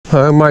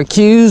Hi, I'm Mike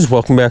Hughes.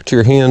 Welcome back to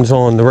your Hands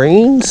on the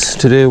Reins.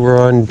 Today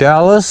we're on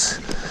Dallas,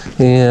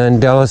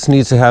 and Dallas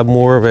needs to have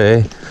more of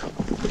a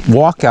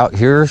walk out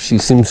here. She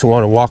seems to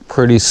want to walk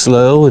pretty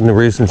slow, and the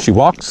reason she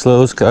walks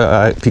slow is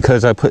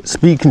because I put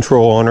speed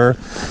control on her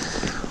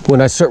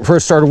when I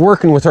first started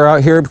working with her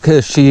out here,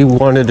 because she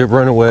wanted to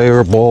run away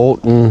or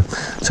bolt, and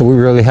so we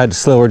really had to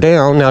slow her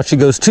down. Now she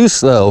goes too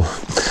slow,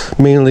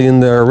 mainly in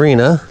the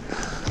arena,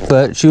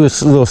 but she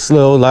was a little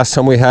slow last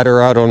time we had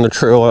her out on the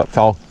trail at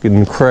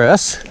Falcon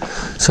Crest.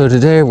 So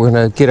today we're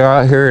gonna get her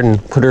out here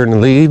and put her in the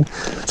lead.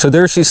 So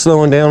there she's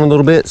slowing down a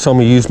little bit, so I'm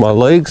gonna use my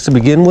legs to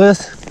begin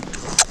with.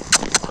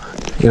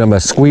 And I'm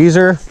gonna squeeze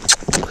her,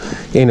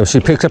 and if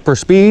she picks up her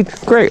speed,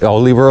 great,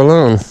 I'll leave her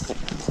alone.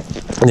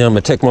 And then I'm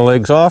gonna take my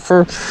legs off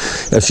her.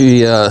 If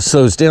she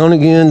slows down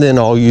again, then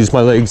I'll use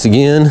my legs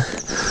again.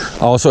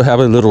 I also have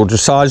a little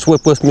dressage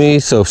whip with me,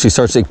 so if she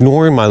starts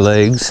ignoring my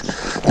legs,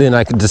 then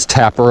I can just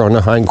tap her on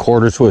the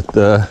hindquarters with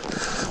the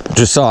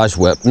dressage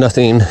whip.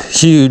 Nothing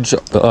huge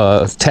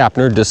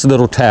tapping her, just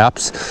little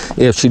taps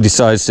if she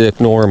decides to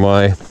ignore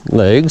my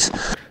legs.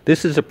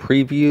 This is a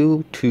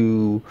preview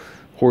to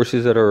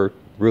horses that are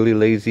really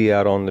lazy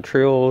out on the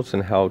trails,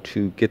 and how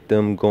to get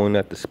them going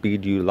at the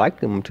speed you like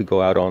them to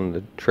go out on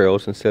the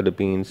trails instead of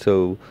being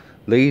so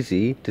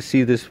lazy. To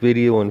see this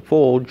video in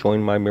full,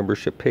 join my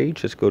membership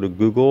page. Just go to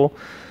Google,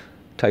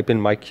 type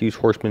in Mike Hughes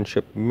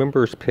Horsemanship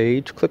members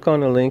page, click on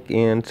the link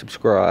and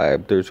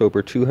subscribe. There's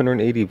over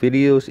 280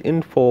 videos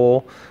in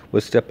full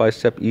with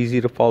step-by-step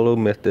easy to follow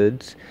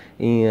methods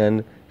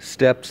and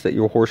steps that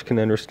your horse can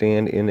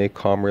understand in a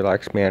calm,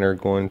 relaxed manner,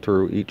 going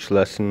through each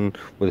lesson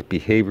with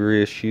behavior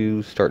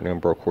issues, starting an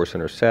unbroke horse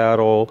in her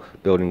saddle,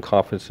 building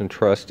confidence and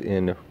trust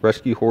in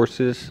rescue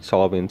horses,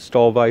 solving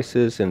stall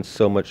vices, and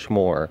so much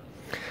more.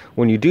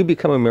 When you do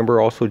become a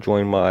member, also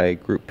join my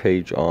group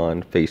page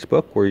on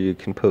Facebook, where you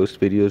can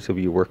post videos of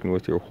you working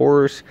with your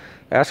horse,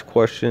 ask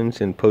questions,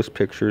 and post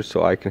pictures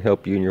so I can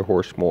help you and your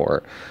horse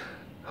more.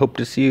 Hope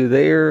to see you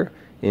there,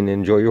 and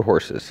enjoy your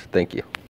horses. Thank you.